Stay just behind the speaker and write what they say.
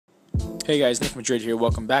Hey guys, Nick Madrid here.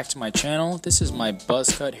 Welcome back to my channel. This is my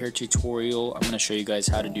buzz cut hair tutorial. I'm going to show you guys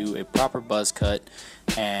how to do a proper buzz cut.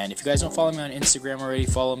 And if you guys don't follow me on Instagram already,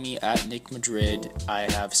 follow me at Nick Madrid. I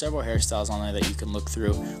have several hairstyles on there that you can look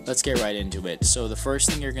through. Let's get right into it. So the first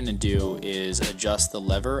thing you're going to do is adjust the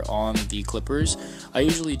lever on the clippers. I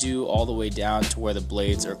usually do all the way down to where the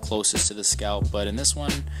blades are closest to the scalp, but in this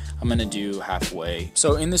one I'm going to do halfway.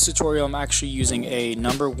 So in this tutorial I'm actually using a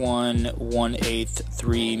number 1/8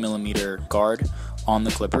 3mm guard on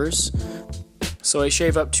the clippers. So I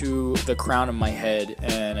shave up to the crown of my head,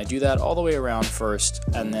 and I do that all the way around first,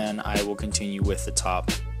 and then I will continue with the top.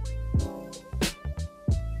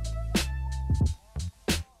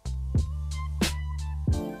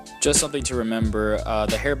 Just something to remember,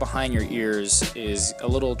 the hair behind your ears is a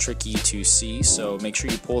little tricky to see, so make sure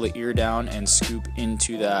you pull the ear down and scoop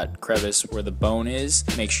into that crevice where the bone is.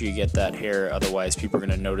 Make sure you get that hair, otherwise people are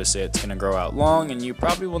going to notice it. It's going to grow out long and you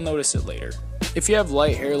probably will notice it later. If you have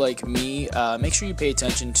light hair like me, make sure you pay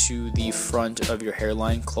attention to the front of your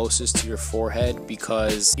hairline closest to your forehead,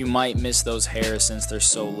 because you might miss those hairs since they're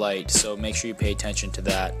so light, so make sure you pay attention to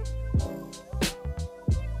that.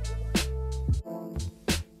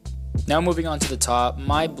 Now moving on to the top,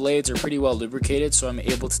 my blades are pretty well lubricated, so I'm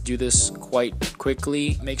able to do this quite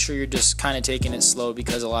quickly. Make sure you're just kind of taking it slow,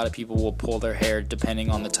 because a lot of people will pull their hair depending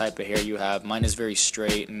on the type of hair you have. Mine is very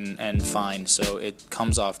straight and fine, so it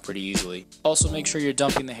comes off pretty easily. Also make sure you're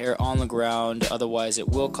dumping the hair on the ground, otherwise it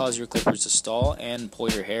will cause your clippers to stall and pull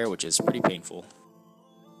your hair, which is pretty painful.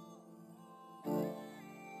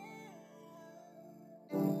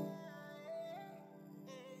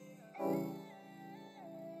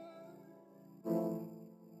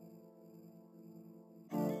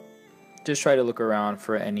 Just try to look around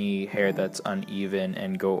for any hair that's uneven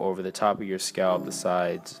and go over the top of your scalp, the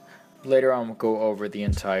sides. Later on we'll go over the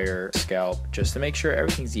entire scalp just to make sure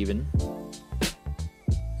everything's even.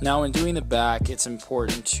 Now when doing the back, it's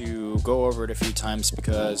important to go over it a few times,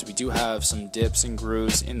 because we do have some dips and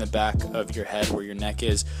grooves in the back of your head where your neck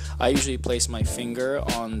is. I usually place my finger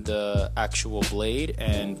on the actual blade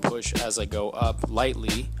and push as I go up,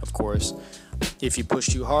 lightly of course. If you push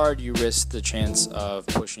too hard, you risk the chance of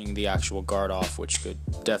pushing the actual guard off, which could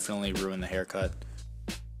definitely ruin the haircut.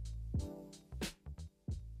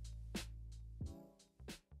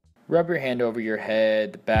 Rub your hand over your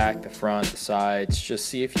head, the back, the front, the sides. Just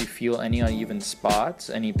see if you feel any uneven spots,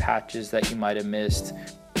 any patches that you might have missed.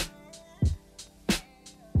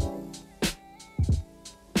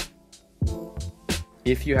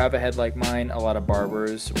 If you have a head like mine, a lot of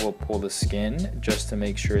barbers will pull the skin just to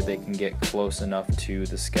make sure they can get close enough to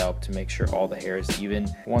the scalp to make sure all the hair is even.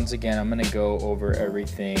 Once again, I'm going to go over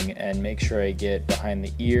everything and make sure I get behind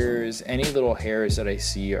the ears. Any little hairs that I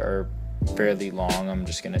see are fairly long, I'm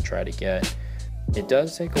just going to try to get. It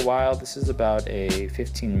does take a while. This is about a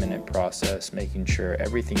 15-minute process, making sure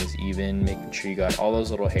everything is even, making sure you got all those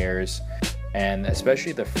little hairs. And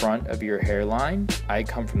especially the front of your hairline. I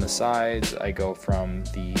come from the sides, I go from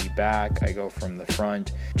the back, I go from the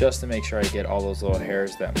front, just to make sure I get all those little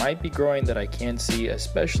hairs that might be growing that I can't see,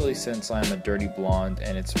 especially since I'm a dirty blonde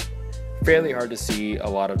and it's fairly hard to see a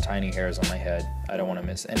lot of tiny hairs on my head. I don't want to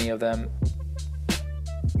miss any of them.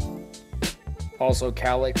 Also,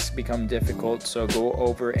 cowlicks become difficult, so go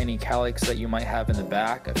over any cowlicks that you might have in the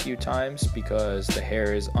back a few times, because the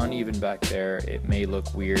hair is uneven back there. It may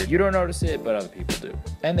look weird. You don't notice it, but other people do.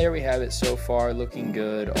 And there we have it so far, looking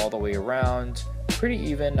good all the way around. Pretty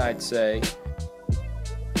even, I'd say.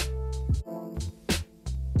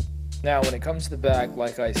 Now, when it comes to the back,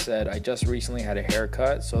 like I said, I just recently had a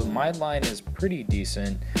haircut, so my line is pretty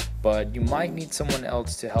decent, but you might need someone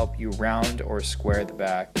else to help you round or square the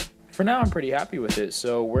back. For now, I'm pretty happy with it,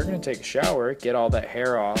 so we're going to take a shower, get all that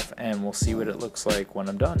hair off, and we'll see what it looks like when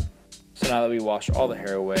I'm done. So now that we washed all the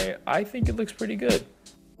hair away, I think it looks pretty good.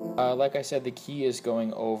 Like I said, the key is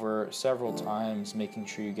going over several times, making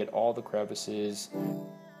sure you get all the crevices.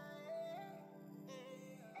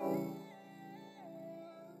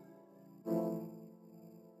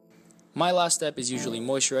 My last step is usually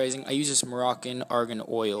moisturizing. I use this Moroccan argan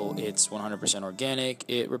oil. It's 100% organic.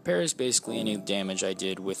 It repairs basically any damage I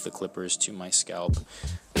did with the clippers to my scalp.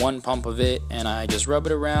 One pump of it and I just rub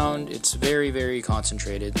it around. It's very, very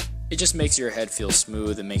concentrated. It just makes your head feel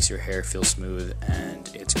smooth. It makes your hair feel smooth,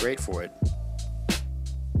 and it's great for it.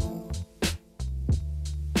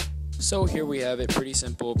 So here we have it, pretty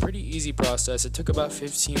simple, pretty easy process. It took about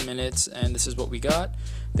 15 minutes and this is what we got.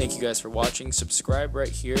 Thank you guys for watching. Subscribe right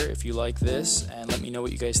here if you like this, and let me know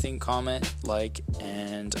what you guys think, comment, like,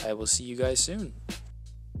 and I will see you guys soon.